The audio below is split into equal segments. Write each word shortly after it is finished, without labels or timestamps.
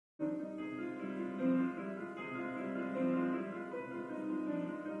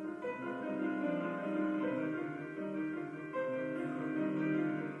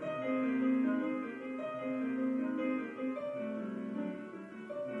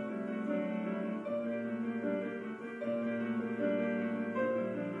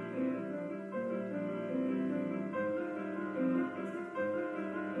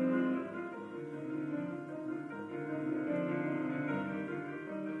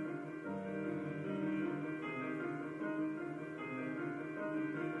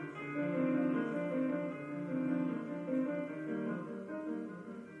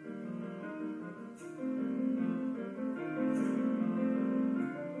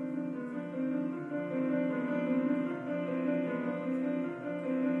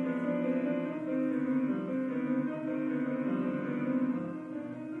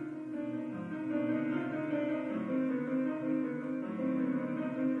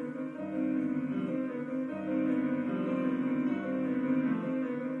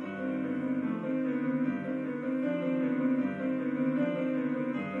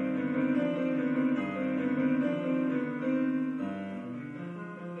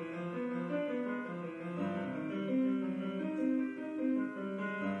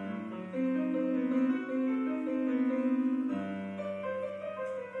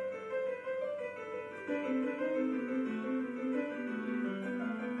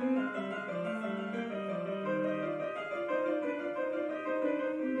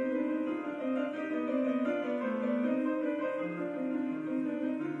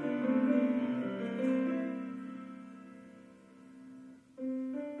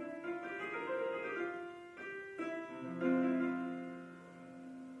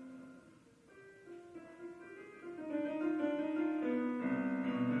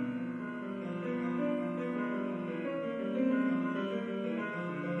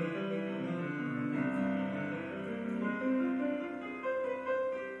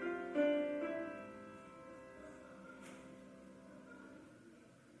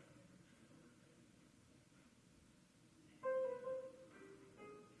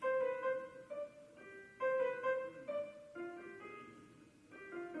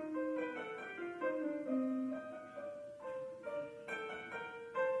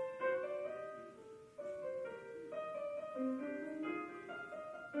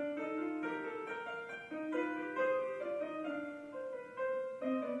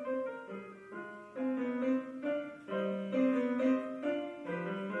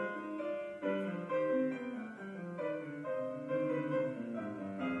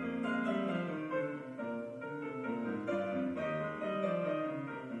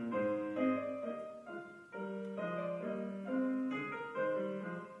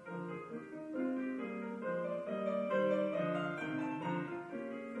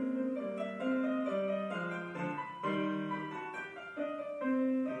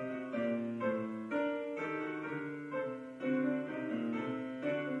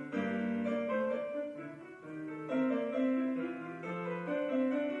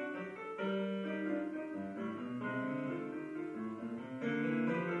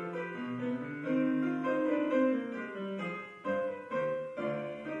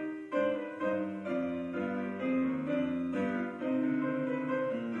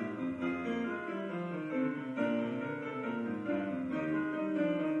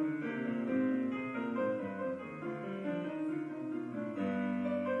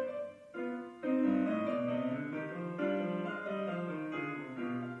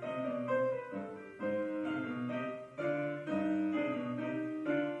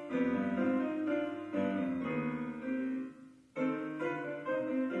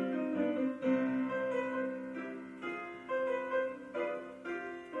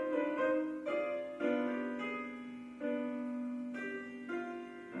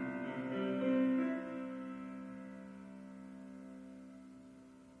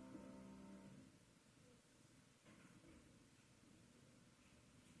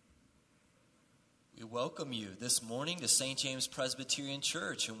We welcome you this morning to St. James Presbyterian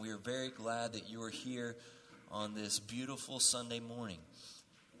Church, and we are very glad that you are here on this beautiful Sunday morning.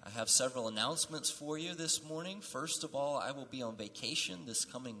 I have several announcements for you this morning. First of all, I will be on vacation this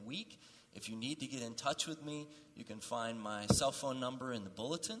coming week. If you need to get in touch with me, you can find my cell phone number in the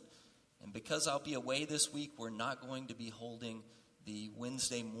bulletin. And because I'll be away this week, we're not going to be holding the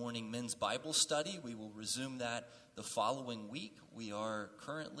Wednesday morning men's Bible study. We will resume that the following week. We are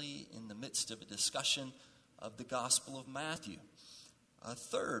currently in the midst of a discussion of the Gospel of Matthew.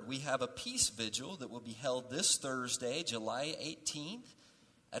 Third, we have a peace vigil that will be held this Thursday, July 18th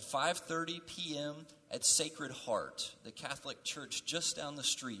at 5:30 p.m. at Sacred Heart, the Catholic church just down the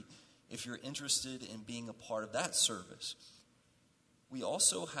street, if you're interested in being a part of that service. We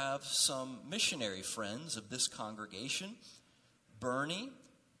also have some missionary friends of this congregation, Bernie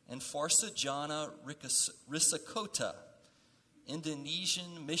and Farsajana Risakota,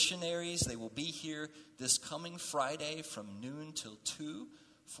 Indonesian missionaries. They will be here this coming Friday from noon till 2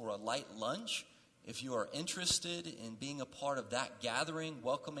 for a light lunch. If you are interested in being a part of that gathering,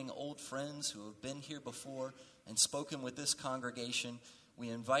 welcoming old friends who have been here before and spoken with this congregation, we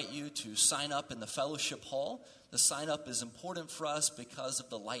invite you to sign up in the fellowship hall. The sign up is important for us because of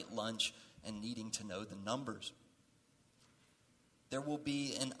the light lunch and needing to know the numbers. There will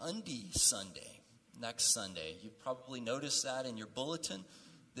be an Undie Sunday next Sunday. You've probably noticed that in your bulletin.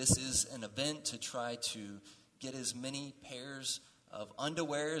 This is an event to try to get as many pairs of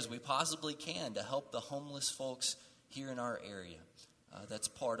underwear as we possibly can to help the homeless folks here in our area. That's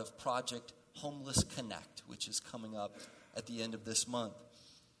part of Project Homeless Connect, which is coming up at the end of this month.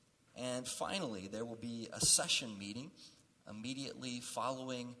 And finally, there will be a session meeting immediately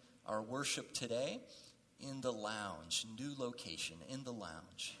following our worship today in the lounge, new location in the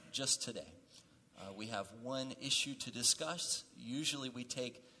lounge, just today. We have one issue to discuss. Usually we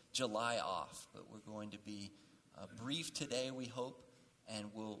take July off, but we're going to be brief today, we hope, and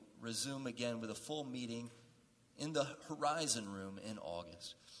we'll resume again with a full meeting in the Horizon Room in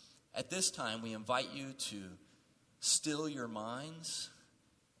August. At this time, we invite you to still your minds,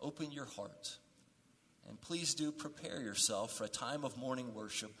 open your hearts, and please do prepare yourself for a time of morning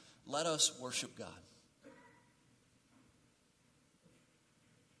worship. Let us worship God.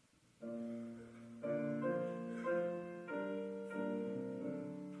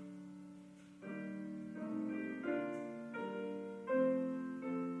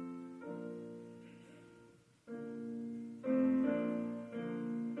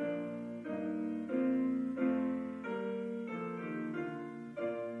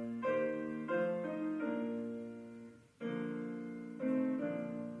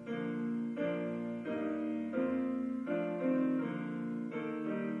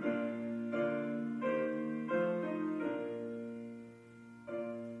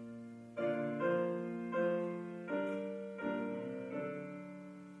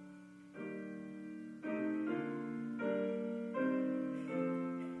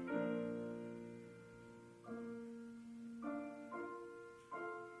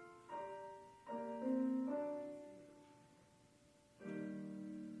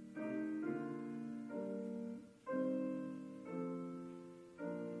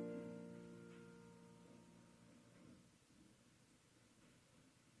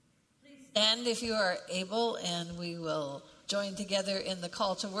 Stand if you are able, and we will join together in the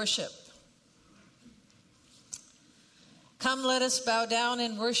call to worship. Come, let us bow down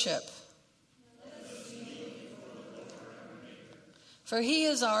and worship. For he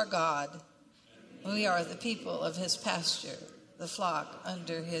is our God. We are the people of his pasture, the flock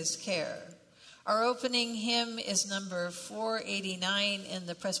under his care. Our opening hymn is number 489 in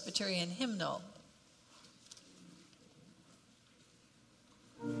the Presbyterian hymnal.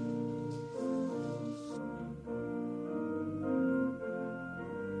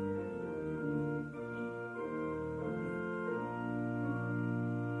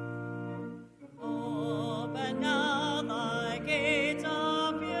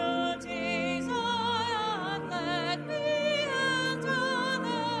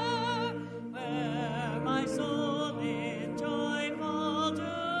 My soul in joyful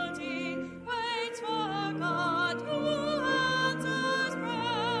duty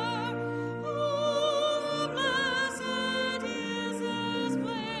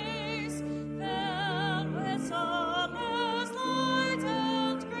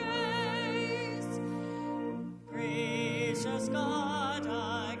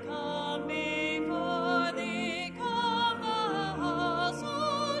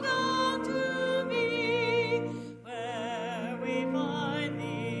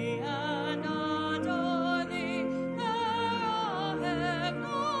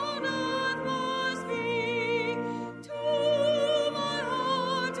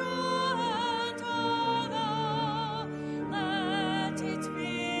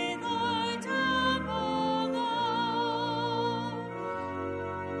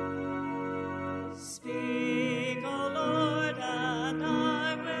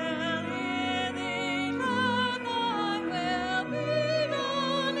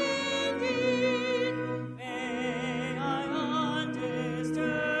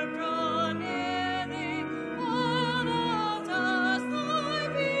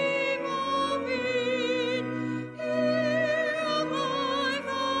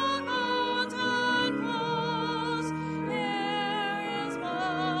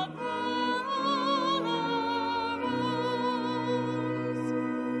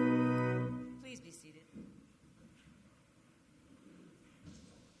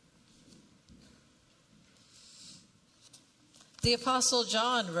The Apostle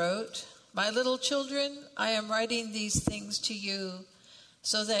John wrote, "My little children, I am writing these things to you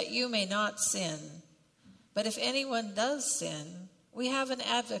so that you may not sin. But if anyone does sin, we have an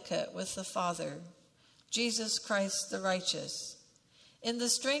advocate with the Father, Jesus Christ the righteous. In the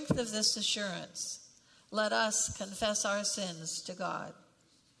strength of this assurance, let us confess our sins to God."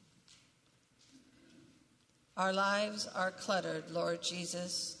 Our lives are cluttered, Lord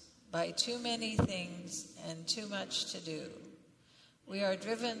Jesus, by too many things and too much to do. We are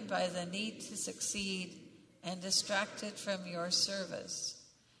driven by the need to succeed and distracted from your service.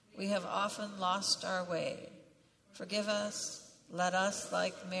 We have often lost our way. Forgive us. Let us,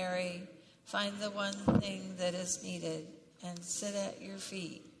 like Mary, find the one thing that is needed and sit at your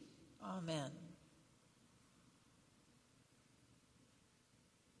feet. Amen.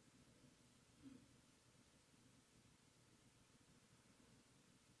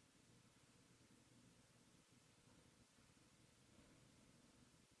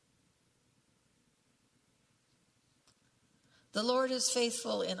 The Lord is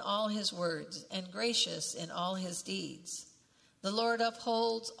faithful in all his words and gracious in all his deeds. The Lord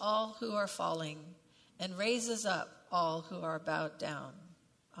upholds all who are falling and raises up all who are bowed down.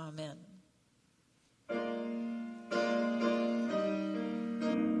 Amen.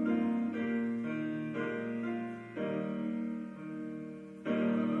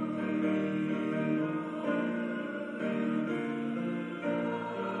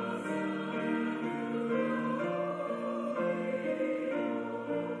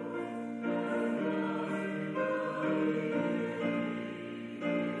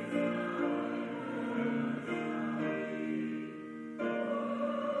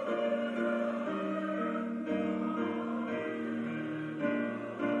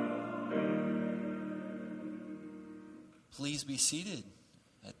 Please be seated.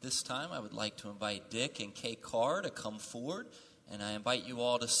 At this time, I would like to invite Dick and Kay Carr to come forward, and I invite you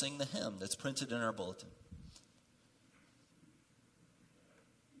all to sing the hymn that's printed in our bulletin.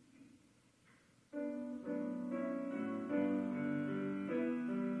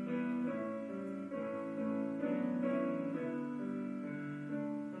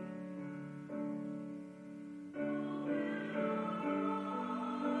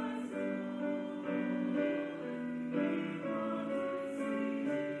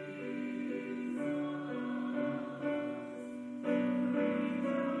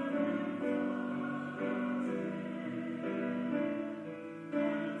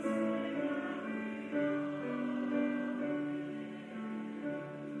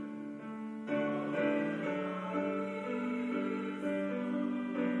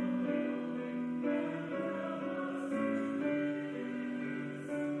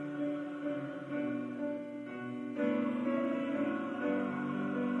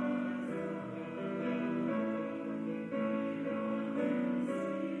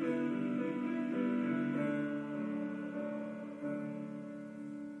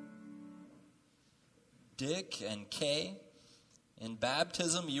 Dick and Kay, in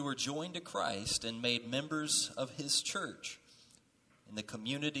baptism you were joined to Christ and made members of his church. In the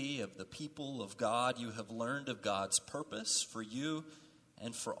community of the people of God, you have learned of God's purpose for you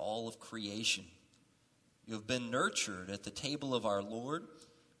and for all of creation. You have been nurtured at the table of our Lord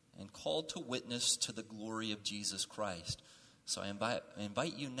and called to witness to the glory of Jesus Christ. So I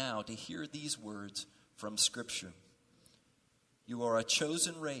invite you now to hear these words from Scripture. You are a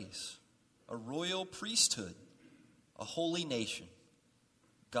chosen race, a royal priesthood, a holy nation,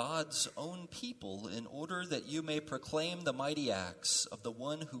 God's own people, in order that you may proclaim the mighty acts of the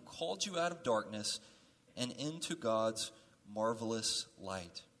one who called you out of darkness and into God's marvelous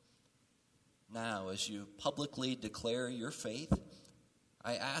light. Now, as you publicly declare your faith,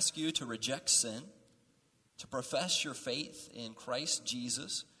 I ask you to reject sin, to profess your faith in Christ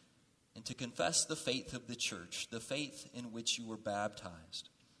Jesus, and to confess the faith of the church, the faith in which you were baptized.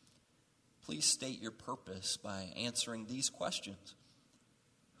 Please state your purpose by answering these questions.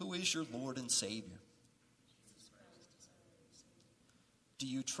 Who is your Lord and Savior? Do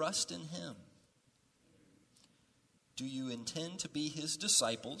you trust in him? Do you intend to be his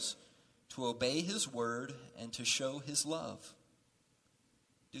disciples, to obey his word, and to show his love?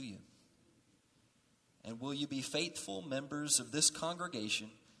 Do you? And will you be faithful members of this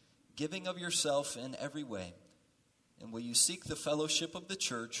congregation, giving of yourself in every way? And will you seek the fellowship of the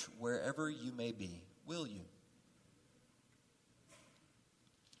church wherever you may be? Will you?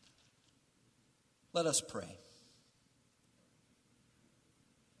 Let us pray.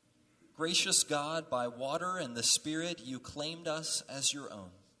 Gracious God, by water and the Spirit, you claimed us as your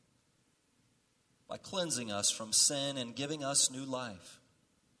own, by cleansing us from sin and giving us new life.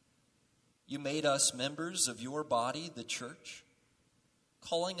 You made us members of your body, the church,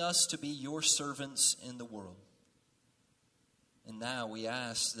 calling us to be your servants in the world. And now we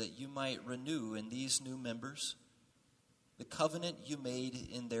ask that you might renew in these new members the covenant you made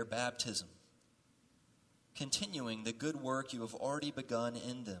in their baptism, continuing the good work you have already begun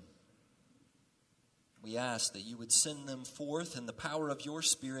in them. We ask that you would send them forth in the power of your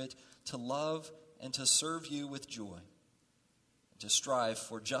Spirit to love and to serve you with joy, and to strive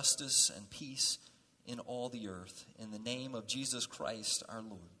for justice and peace in all the earth. In the name of Jesus Christ our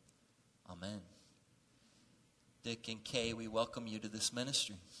Lord. Amen. Dick and Kay, we welcome you to this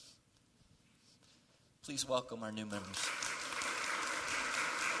ministry. Please welcome our new members.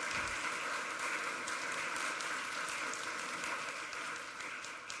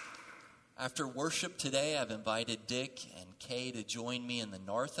 After worship today, I've invited Dick and Kay to join me in the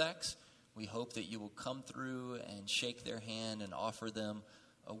narthex. We hope that you will come through and shake their hand and offer them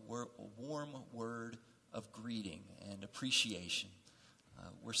a warm word of greeting and appreciation.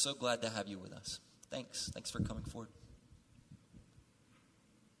 We're so glad to have you with us. Thanks for coming forward.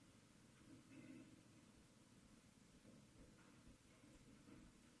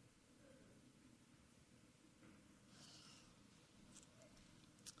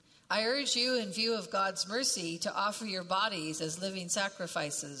 I urge you, in view of God's mercy, to offer your bodies as living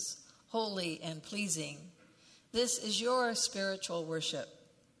sacrifices, holy and pleasing. This is your spiritual worship.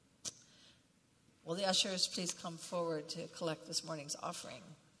 Will the ushers please come forward to collect this morning's offering?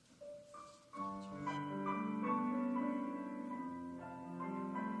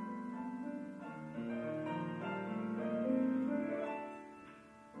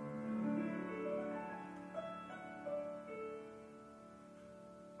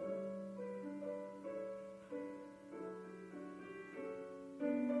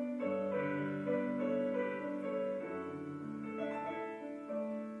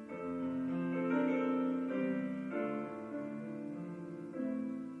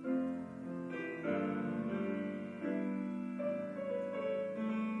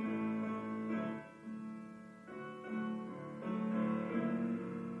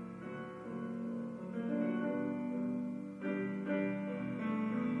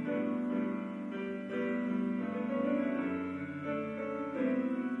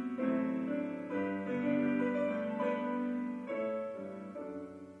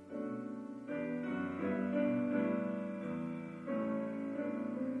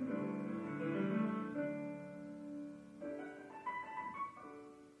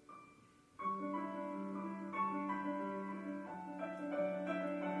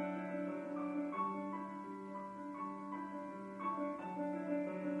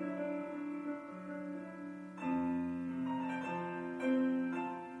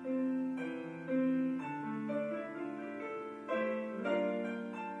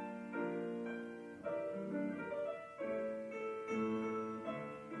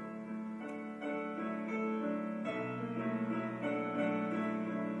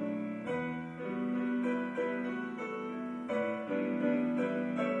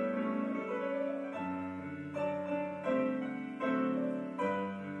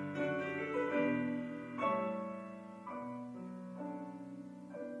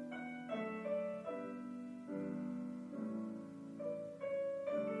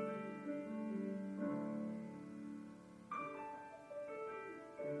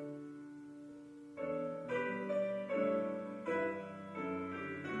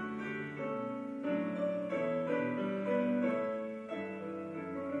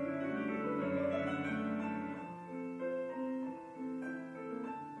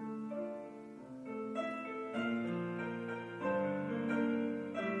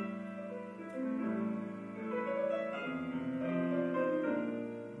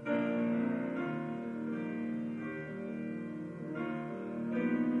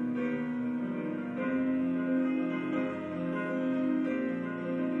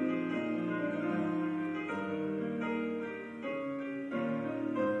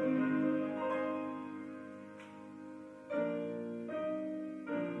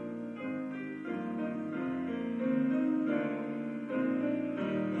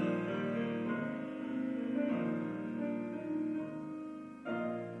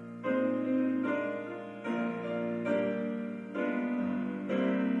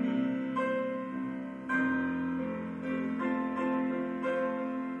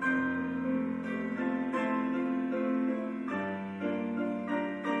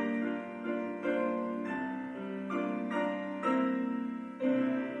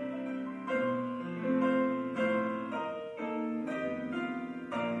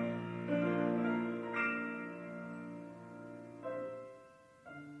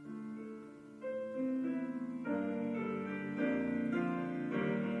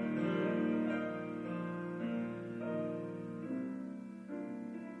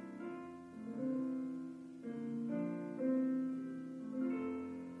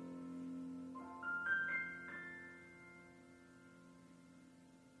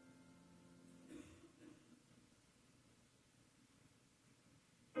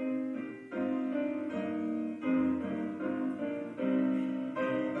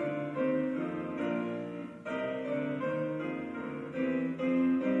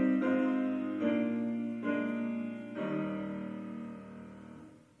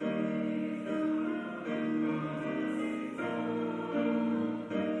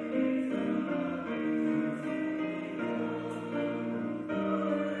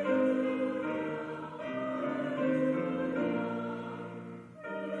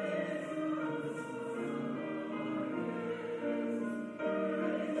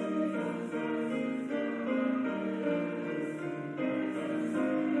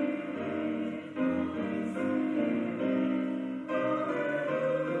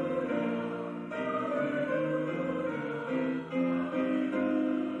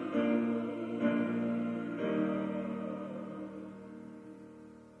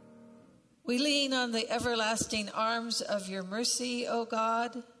 We lean on the everlasting arms of your mercy, O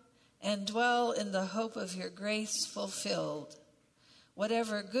God, and dwell in the hope of your grace fulfilled.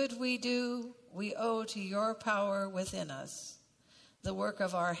 Whatever good we do, we owe to your power within us. The work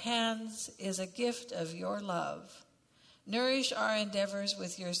of our hands is a gift of your love. Nourish our endeavors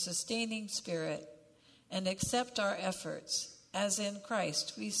with your sustaining spirit, and accept our efforts, as in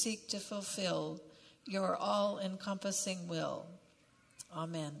Christ we seek to fulfill your all-encompassing will.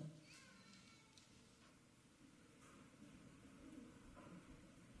 Amen.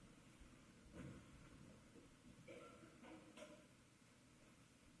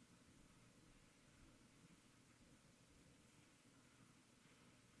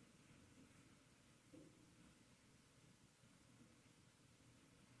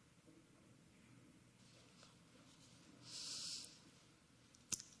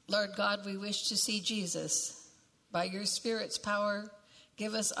 Lord God, we wish to see Jesus. By your Spirit's power,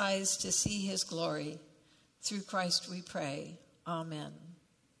 give us eyes to see his glory. Through Christ we pray. Amen.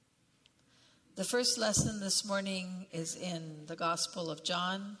 The first lesson this morning is in the Gospel of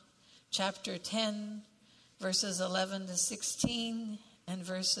John, chapter 10, verses 11 to 16, and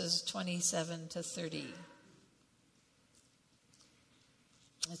verses 27 to 30.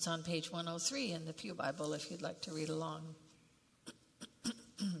 It's on page 103 in the Pew Bible if you'd like to read along.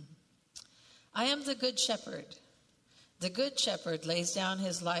 I am the good shepherd. The good shepherd lays down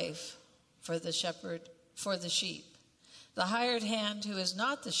his life for the sheep. The hired hand who is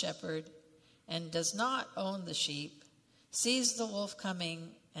not the shepherd and does not own the sheep sees the wolf coming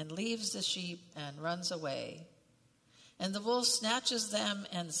and leaves the sheep and runs away. And the wolf snatches them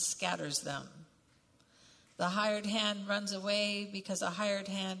and scatters them. The hired hand runs away because a hired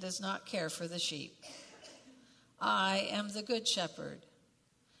hand does not care for the sheep. I am the good shepherd.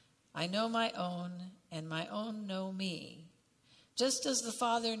 I know my own, and my own know me, just as the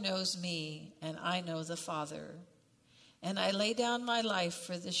Father knows me, and I know the Father. And I lay down my life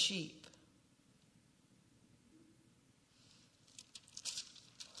for the sheep.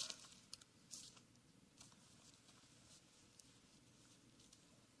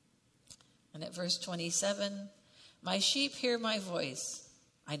 And at verse 27, my sheep hear my voice.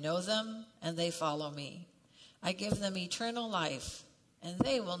 I know them, and they follow me. I give them eternal life, and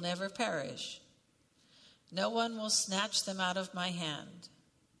they will never perish. No one will snatch them out of my hand.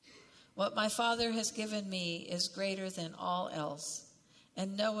 What my Father has given me is greater than all else,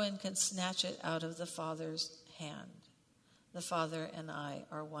 and no one can snatch it out of the Father's hand. The Father and I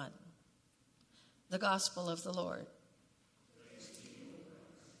are one. The Gospel of the Lord.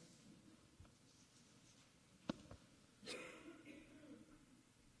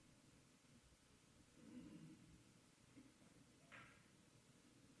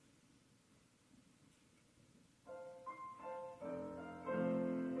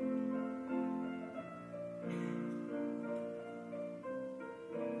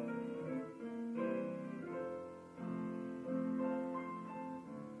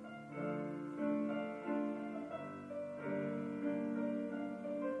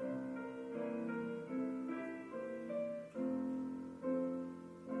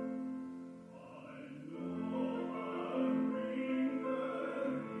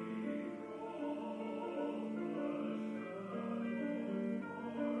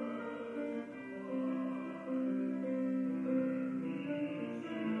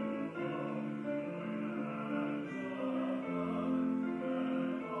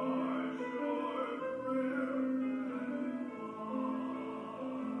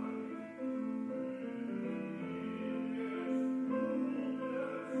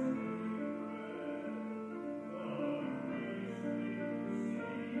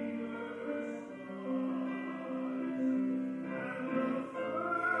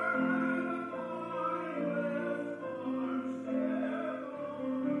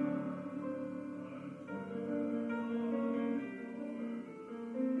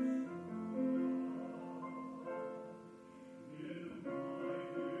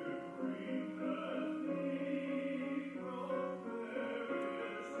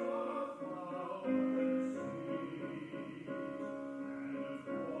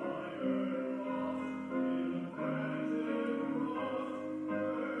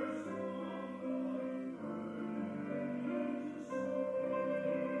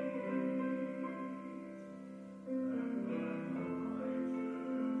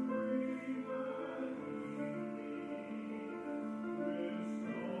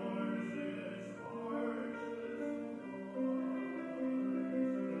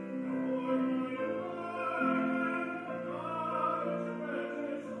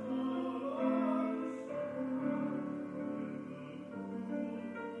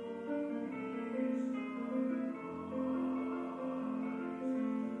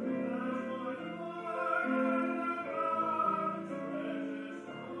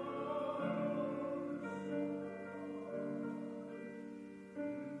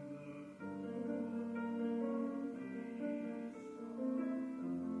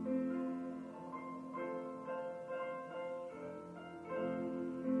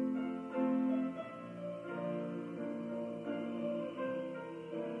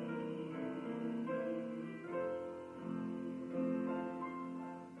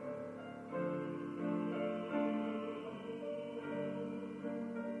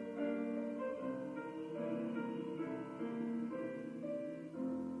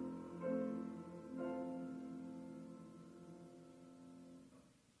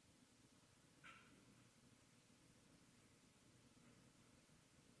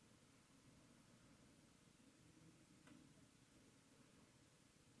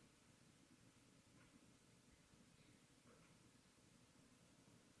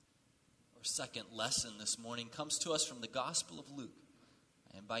 Our second lesson this morning comes to us from the Gospel of Luke.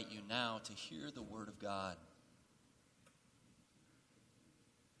 I invite you now to hear the word of God.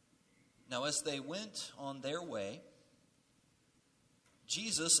 Now, as they went on their way,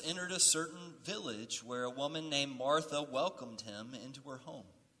 Jesus entered a certain village where a woman named Martha welcomed him into her home.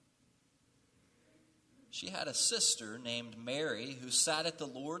 She had a sister named Mary who sat at the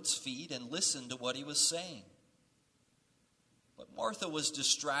Lord's feet and listened to what he was saying. But Martha was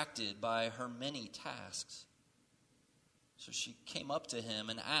distracted by her many tasks. So she came up to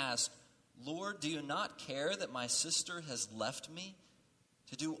him and asked, "Lord, do you not care that my sister has left me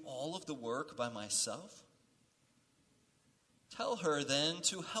to do all of the work by myself? Tell her then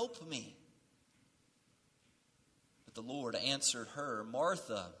to help me." But the Lord answered her,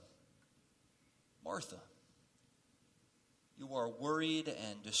 "Martha, Martha, you are worried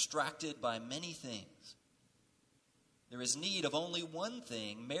and distracted by many things. There is need of only one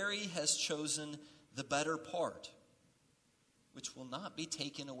thing. Mary has chosen the better part, which will not be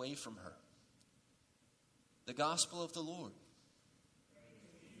taken away from her." The Gospel of the Lord.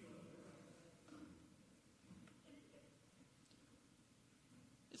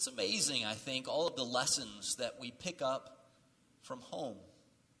 It's amazing, I think, all of the lessons that we pick up from home.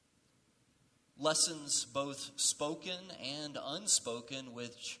 Lessons both spoken and unspoken,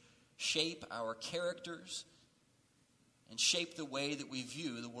 which shape our characters and shape the way that we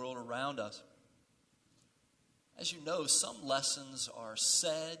view the world around us. As you know, some lessons are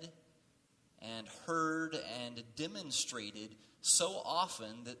said and heard and demonstrated so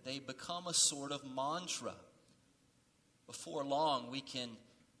often that they become a sort of mantra. Before long, we can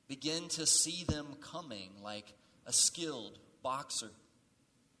begin to see them coming like a skilled boxer.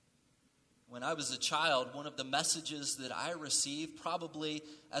 When I was a child, one of the messages that I received, probably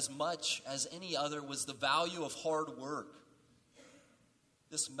as much as any other, was the value of hard work.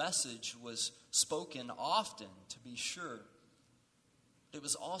 This message was spoken often, to be sure. It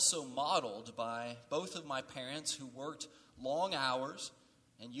was also modeled by both of my parents, who worked long hours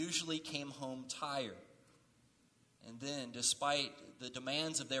and usually came home tired. And then, despite the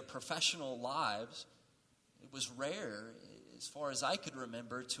demands of their professional lives, it was rare, as far as I could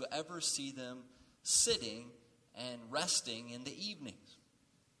remember, to ever see them sitting and resting in the evenings.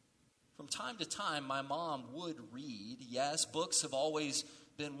 From time to time, my mom would read. Yes, books have always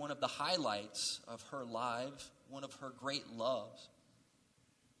been one of the highlights of her life, one of her great loves.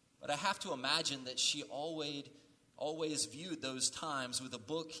 But I have to imagine that she always viewed those times with a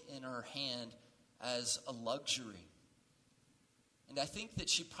book in her hand as a luxury. And I think that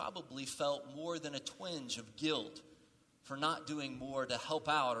she probably felt more than a twinge of guilt for not doing more to help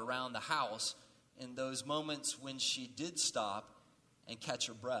out around the house in those moments when she did stop and catch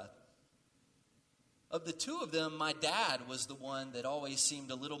her breath. Of the two of them, my dad was the one that always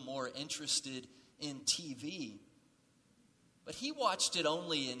seemed a little more interested in TV. But he watched it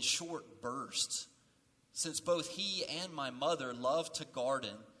only in short bursts, since both he and my mother loved to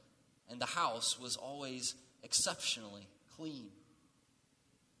garden, and the house was always exceptionally clean.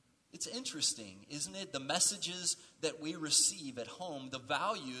 It's interesting, isn't it? The messages that we receive at home, the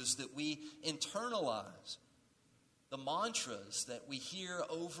values that we internalize, the mantras that we hear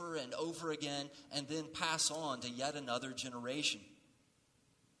over and over again and then pass on to yet another generation.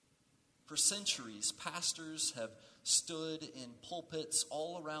 For centuries, pastors have stood in pulpits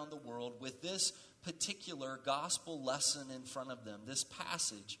all around the world with this particular gospel lesson in front of them, this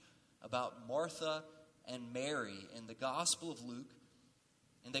passage about Martha and Mary in the Gospel of Luke.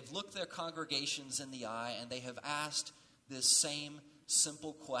 And they've looked their congregations in the eye and they have asked this same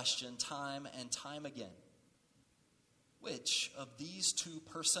simple question time and time again. Which of these two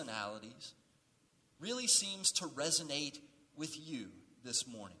personalities really seems to resonate with you this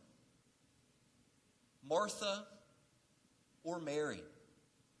morning? Martha or Mary?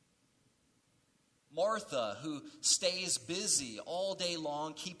 Martha, who stays busy all day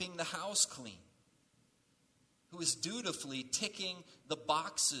long keeping the house clean, who is dutifully ticking the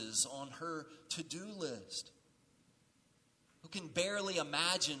boxes on her to-do list, who can barely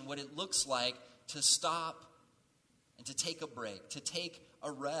imagine what it looks like to stop and to take a break, to take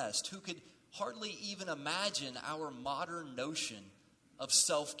a rest, who could hardly even imagine our modern notion of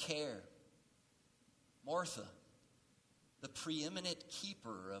self-care. Martha, the preeminent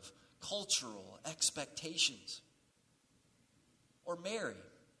keeper of cultural expectations. Or Mary,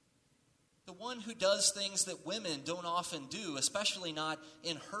 the one who does things that women don't often do, especially not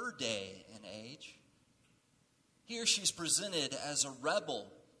in her day and age. Here she's presented as a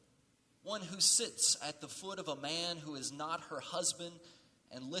rebel, one who sits at the foot of a man who is not her husband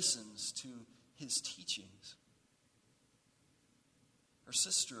and listens to his teachings. Her Her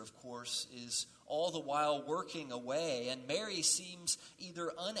sister, of course, is all the while working away, and Mary seems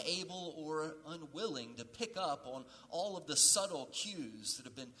either unable or unwilling to pick up on all of the subtle cues that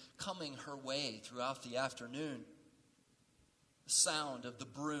have been coming her way throughout the afternoon. The sound of the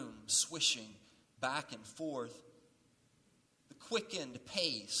broom swishing back and forth, the quickened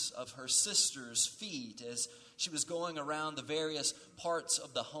pace of her sister's feet as she was going around the various parts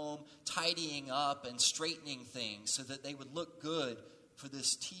of the home, tidying up and straightening things so that they would look good for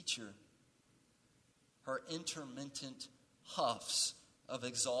this teacher. Her intermittent huffs of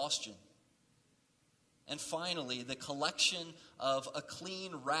exhaustion. And finally, the collection of a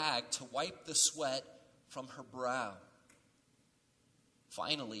clean rag to wipe the sweat from her brow.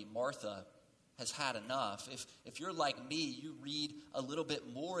 Finally, Martha has had enough. If you're like me, you read a little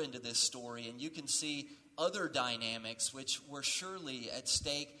bit more into this story and you can see other dynamics which were surely at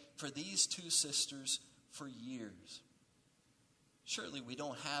stake for these two sisters for years. Surely we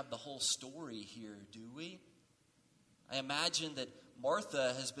don't have the whole story here, do we? I imagine that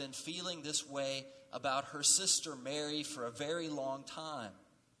Martha has been feeling this way about her sister Mary for a very long time.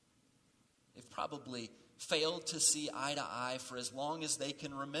 They've probably failed to see eye to eye for as long as they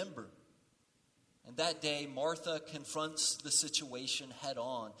can remember. And that day, Martha confronts the situation head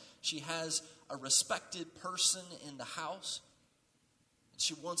on. She has a respected person in the house.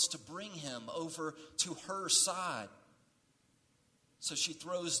 She wants to bring him over to her side. So she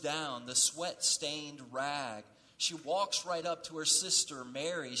throws down the sweat-stained rag. She walks right up to her sister,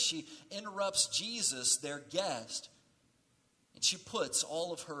 Mary. She interrupts Jesus, their guest. And she puts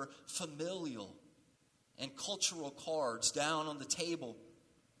all of her familial and cultural cards down on the table.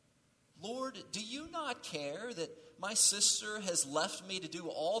 Lord, do you not care that my sister has left me to do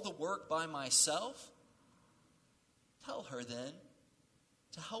all the work by myself? Tell her then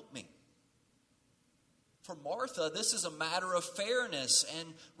to help me. For Martha, this is a matter of fairness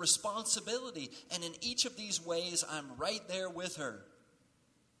and responsibility. And in each of these ways, I'm right there with her.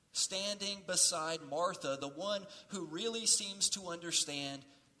 Standing beside Martha, the one who really seems to understand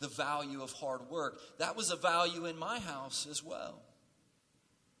the value of hard work. That was a value in my house as well.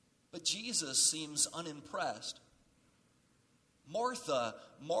 But Jesus seems unimpressed. Martha,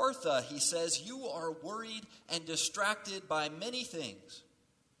 Martha, he says, you are worried and distracted by many things.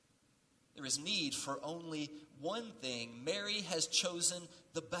 There is need for only one thing. Mary has chosen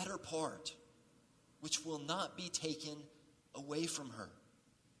the better part, which will not be taken away from her.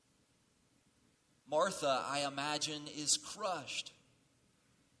 Martha, I imagine, is crushed,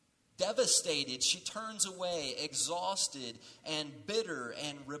 devastated. She turns away, exhausted and bitter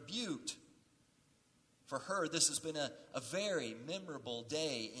and rebuked. For her, this has been a very memorable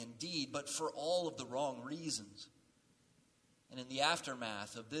day indeed, but for all of the wrong reasons. And in the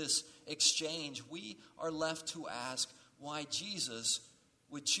aftermath of this exchange, we are left to ask why Jesus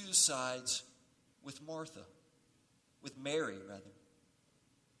would choose sides with Martha, with Mary, rather.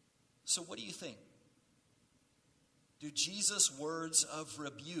 So what do you think? Do Jesus' words of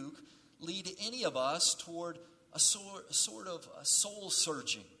rebuke lead any of us toward a sort of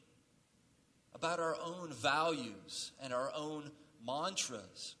soul-searching about our own values and our own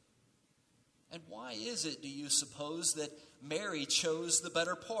mantras? And why is it, do you suppose, that Mary chose the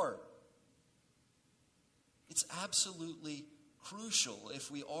better part? It's absolutely crucial, if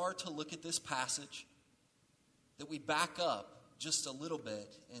we are to look at this passage, that we back up just a little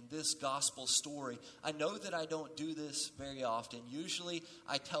bit in this gospel story. I know that I don't do this very often. Usually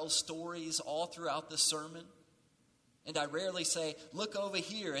I tell stories all throughout the sermon, and I rarely say, look over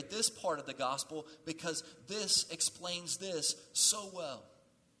here at this part of the gospel because this explains this so well.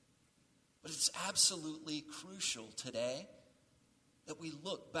 But it's absolutely crucial today that we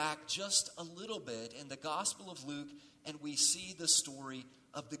look back just a little bit in the Gospel of Luke and we see the story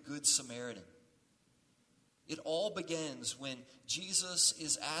of the Good Samaritan. It all begins when Jesus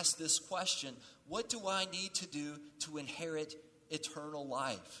is asked this question, what do I need to do to inherit eternal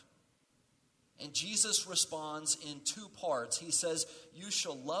life? And Jesus responds in two parts. He says, you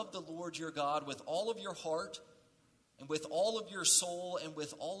shall love the Lord your God with all of your heart, and with all of your soul, and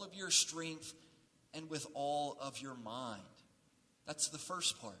with all of your strength, and with all of your mind. That's the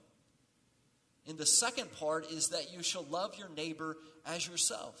first part. And the second part is that you shall love your neighbor as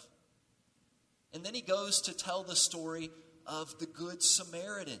yourself. And then he goes to tell the story of the Good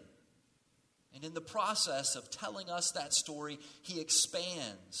Samaritan. And in the process of telling us that story, he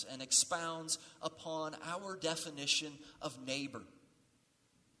expands and expounds upon our definition of neighbor.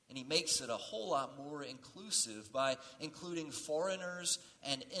 And he makes it a whole lot more inclusive by including foreigners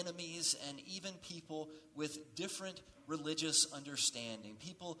and enemies and even people with different religious understanding,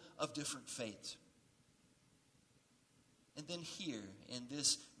 people of different faiths. And then here, in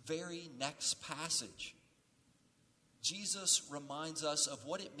this very next passage, Jesus reminds us of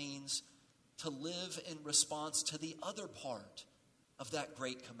what it means to live in response to the other part of that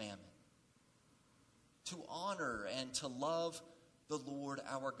great commandment. To honor and to love the Lord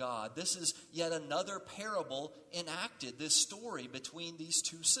our God. This is yet another parable enacted, this story between these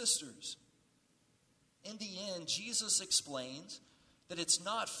two sisters. In the end, Jesus explains that it's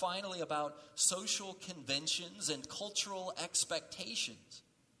not finally about social conventions and cultural expectations,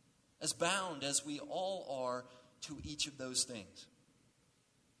 as bound as we all are to each of those things.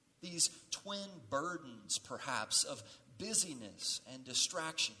 These twin burdens, perhaps, of busyness and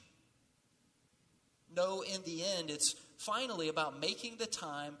distraction. No, in the end, it's finally about making the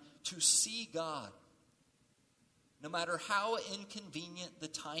time to see God, no matter how inconvenient the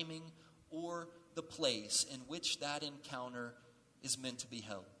timing or the place in which that encounter is meant to be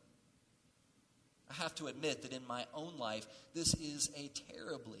held. I have to admit that in my own life, this is a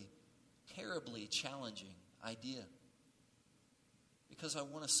terribly, terribly challenging idea. Because I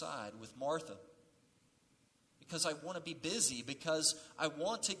want to side with Martha. Because I want to be busy. Because I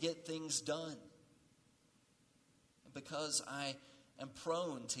want to get things done. And because I am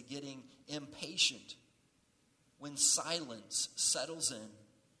prone to getting impatient when silence settles in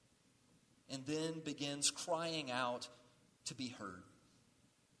and then begins crying out to be heard.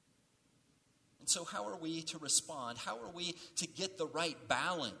 And so how are we to respond? How are we to get the right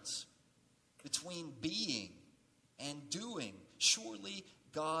balance between being and doing? Surely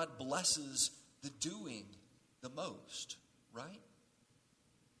God blesses the doing the most, right?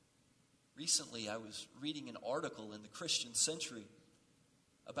 Recently, I was reading an article in the Christian Century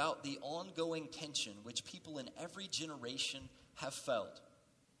about the ongoing tension which people in every generation have felt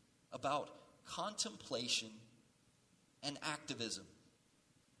about contemplation and activism,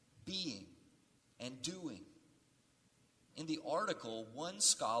 being and doing. In the article, one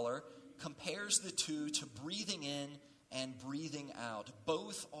scholar compares the two to breathing in and breathing out.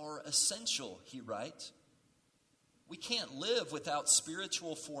 Both are essential, he writes. We can't live without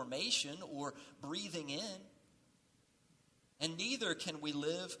spiritual formation or breathing in. And neither can we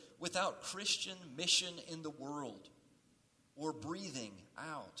live without Christian mission in the world or breathing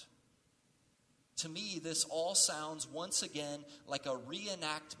out. To me, this all sounds once again like a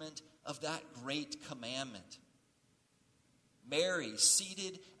reenactment of that great commandment. Mary,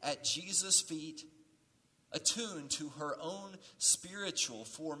 seated at Jesus' feet, attuned to her own spiritual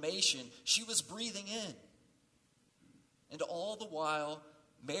formation, she was breathing in. And all the while,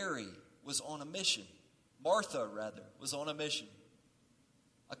 Mary was on a mission. Martha, rather, was on a mission.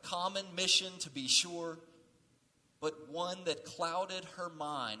 A common mission, to be sure, but one that clouded her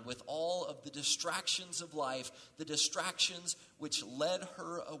mind with all of the distractions of life, the distractions which led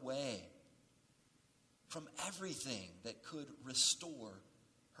her away from everything that could restore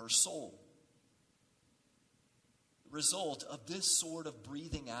her soul. The result of this sort of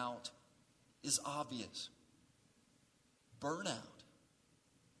breathing out is obvious. Burnout,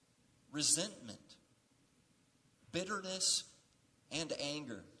 resentment, bitterness, and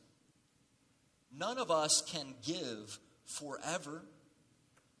anger. None of us can give forever.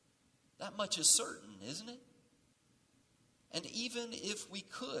 That much is certain, isn't it? And even if we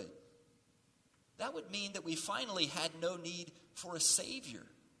could, that would mean that we finally had no need for a Savior,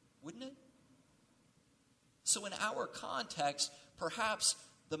 wouldn't it? So in our context, perhaps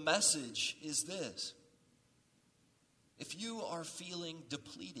the message is this. If you are feeling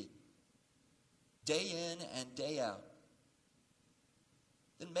depleted day in and day out,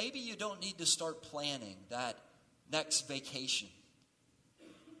 then maybe you don't need to start planning that next vacation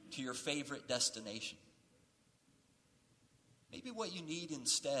to your favorite destination. Maybe what you need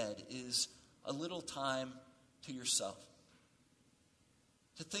instead is a little time to yourself.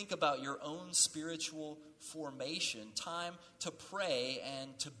 To think about your own spiritual formation, time to pray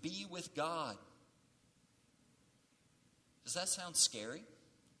and to be with God. Does that sound scary?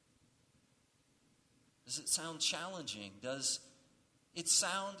 Does it sound challenging? Does it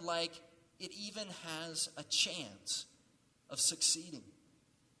sound like it even has a chance of succeeding?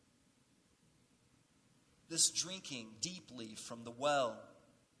 This drinking deeply from the well,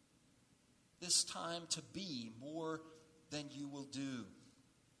 this time to be more than you will do.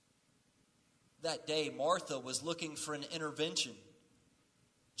 That day, Martha was looking for an intervention.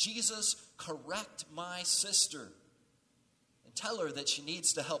 Jesus, correct my sister and tell her that she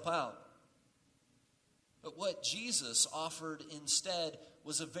needs to help out. But what Jesus offered instead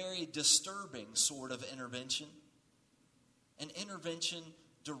was a very disturbing sort of intervention. An intervention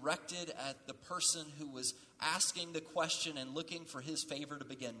directed at the person who was asking the question and looking for his favor to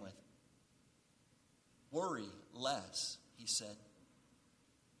begin with. Worry less. he said.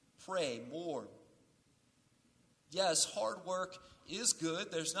 Pray more. Yes, hard work is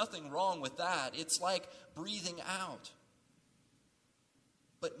good. There's nothing wrong with that. It's like breathing out.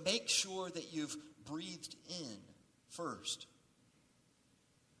 But make sure that you've breathed in first.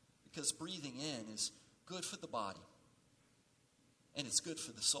 Because breathing in is good for the body. And it's good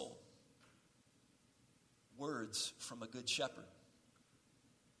for the soul. Words from a good shepherd.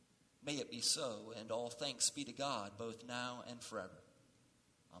 May it be so, and all thanks be to God, both now and forever.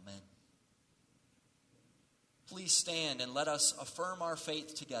 Amen. Please stand and let us affirm our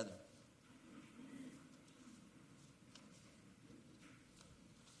faith together.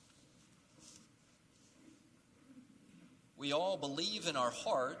 We all believe in our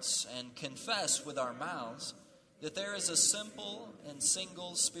hearts and confess with our mouths that there is a simple and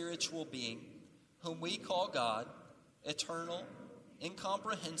single spiritual being whom we call God, eternal,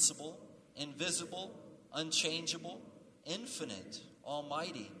 incomprehensible, invisible, unchangeable, infinite,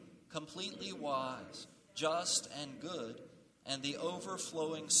 almighty, completely wise, just and good, and the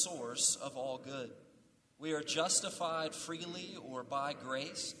overflowing source of all good. We are justified freely or by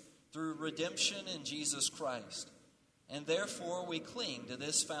grace through redemption in Jesus Christ, and therefore we cling to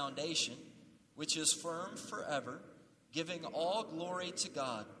this foundation, which is firm forever, giving all glory to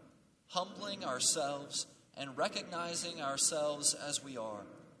God, humbling ourselves and recognizing ourselves as we are,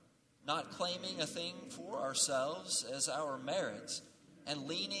 not claiming a thing for ourselves as our merits, and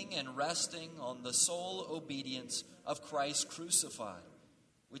leaning and resting on the sole obedience of Christ crucified,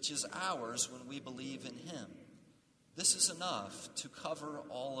 which is ours when we believe in him. This is enough to cover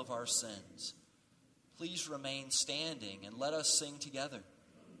all of our sins. Please remain standing and let us sing together.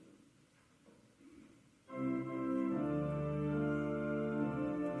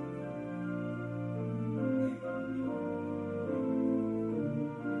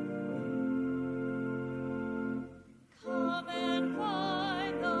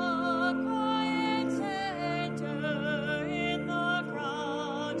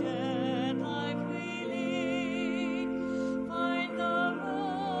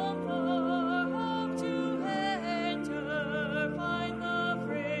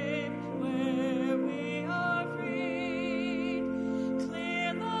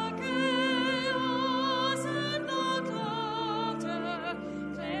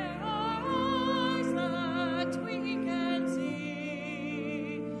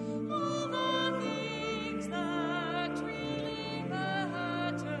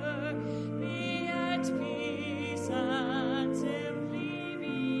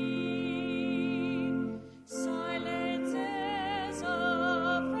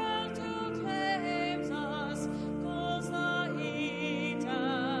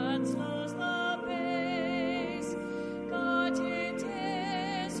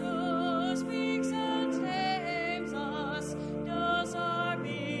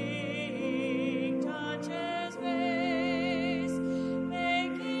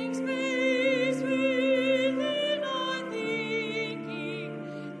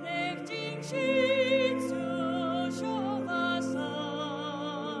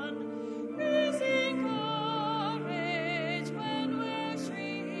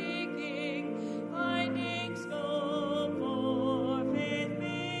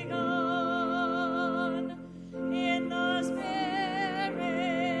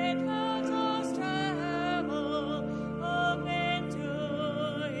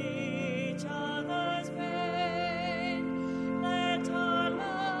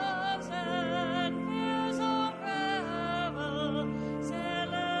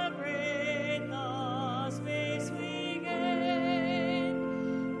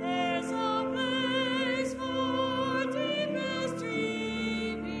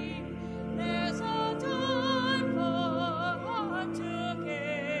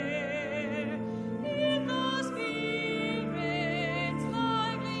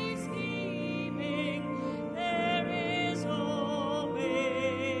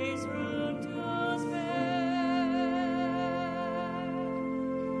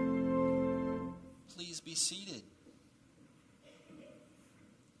 Be seated.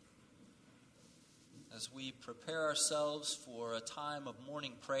 As we prepare ourselves for a time of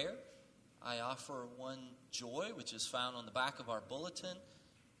morning prayer, I offer one joy, which is found on the back of our bulletin.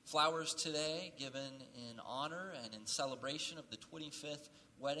 Flowers today given in honor and in celebration of the 25th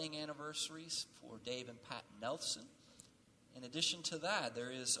wedding anniversaries for Dave and Pat Nelson. In addition to that,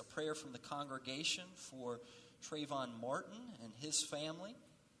 there is a prayer from the congregation for Trayvon Martin and his family,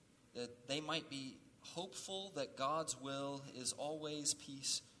 that they might be hopeful that God's will is always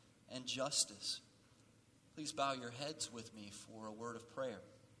peace and justice. Please bow your heads with me for a word of prayer.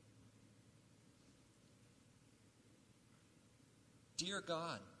 Dear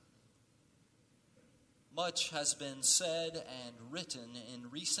God, much has been said and written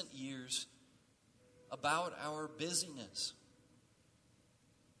in recent years about our busyness.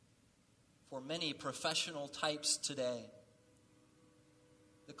 For many professional types today,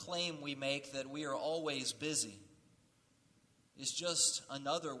 the claim we make that we are always busy is just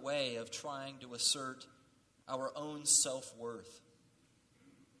another way of trying to assert our own self-worth.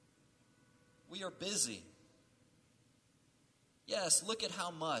 We are busy. Yes, look at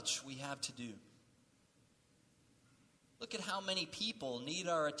how much we have to do. Look at how many people need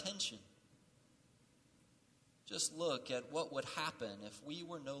our attention. Just look at what would happen if we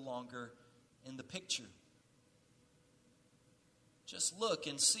were no longer in the picture. Just look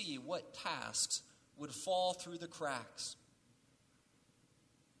and see what tasks would fall through the cracks.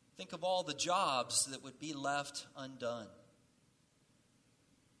 Think of all the jobs that would be left undone.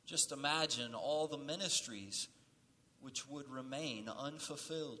 Just imagine all the ministries which would remain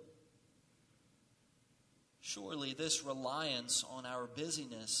unfulfilled. Surely this reliance on our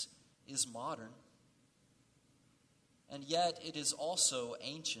busyness is modern, and yet it is also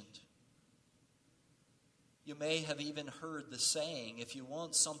ancient. You may have even heard the saying, if you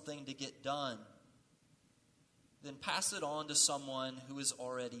want something to get done, then pass it on to someone who is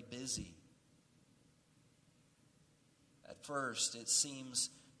already busy. At first, it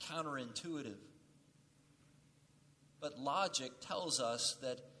seems counterintuitive, but logic tells us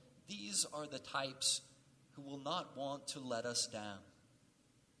that these are the types who will not want to let us down.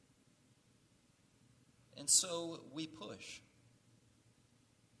 And so we push.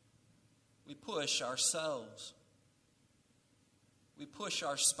 We push ourselves. We push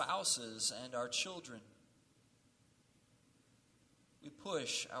our spouses and our children. We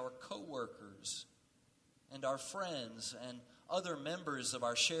push our co-workers and our friends and other members of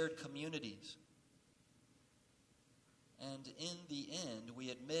our shared communities. And in the end,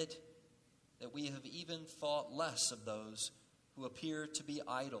 we admit that we have even thought less of those who appear to be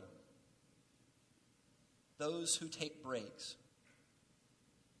idle, those who take breaks,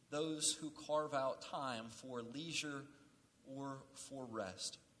 those who carve out time for leisure or for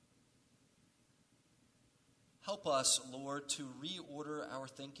rest. Help us, Lord, to reorder our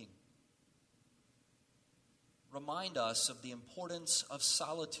thinking. Remind us of the importance of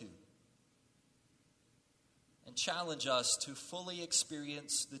solitude and challenge us to fully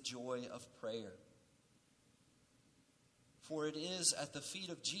experience the joy of prayer. For it is at the feet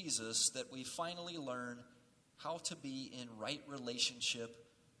of Jesus that we finally learn how to be in right relationship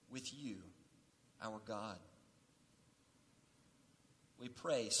with you, our God. We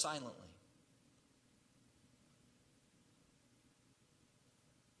pray silently.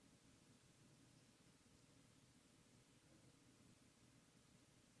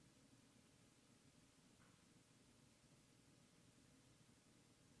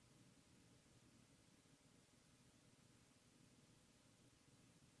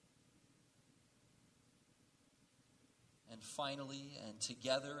 And finally, and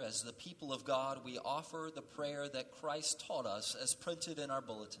together as the people of God, we offer the prayer that Christ taught us as printed in our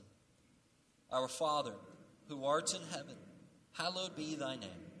bulletin. Our Father, who art in heaven, hallowed be thy name.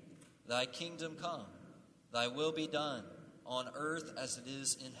 Thy kingdom come, thy will be done, on earth as it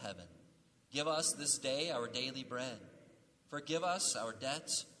is in heaven. Give us this day our daily bread. Forgive us our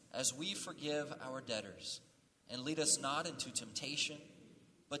debts as we forgive our debtors. And lead us not into temptation,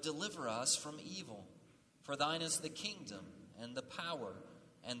 but deliver us from evil. For thine is the kingdom, and the power,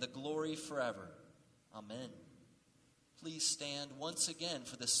 and the glory forever. Amen. Please stand once again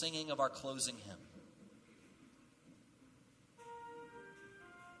for the singing of our closing hymn.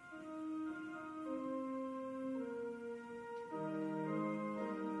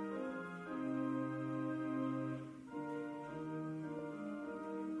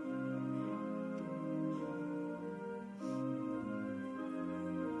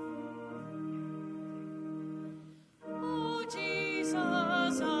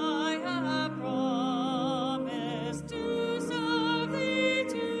 To serve thee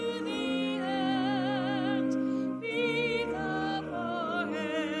to the end.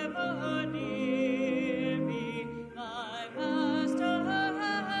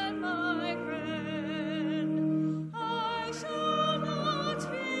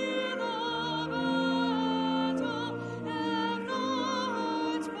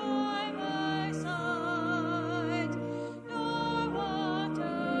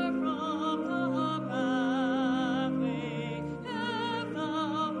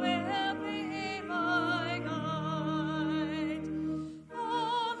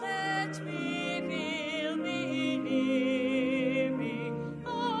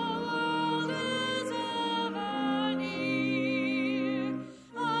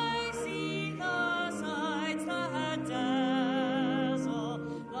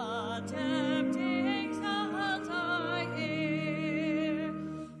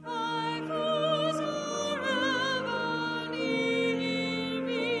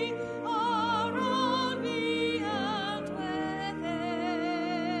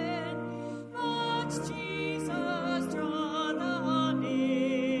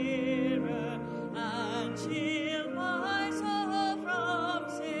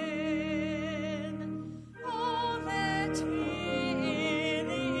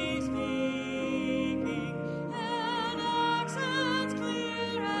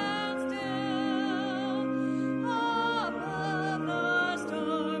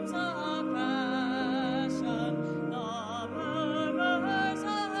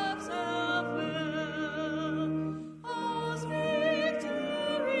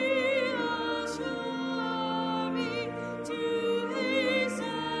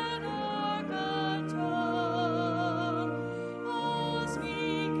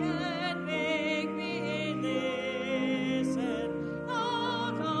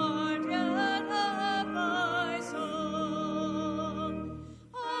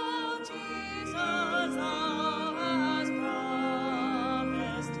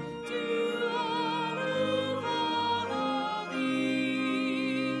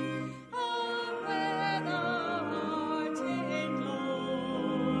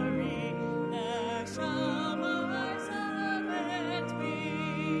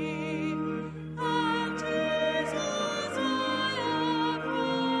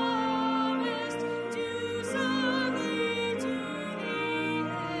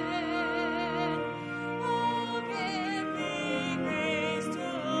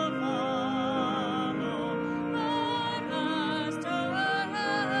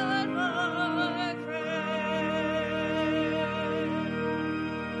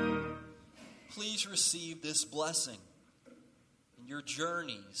 please receive this blessing. In your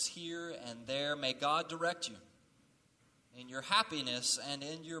journeys here and there, may God direct you. In your happiness and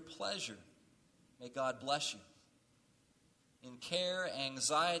in your pleasure, may God bless you. In care,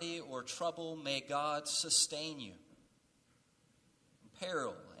 anxiety, or trouble, may God sustain you. In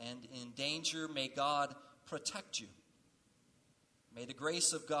peril and in danger, may God protect you. May the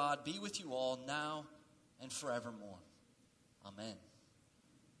grace of God be with you all now and forevermore. Amen.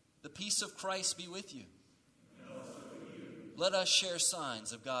 The peace of Christ be with you. Let us share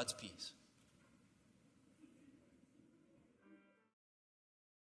signs of God's peace.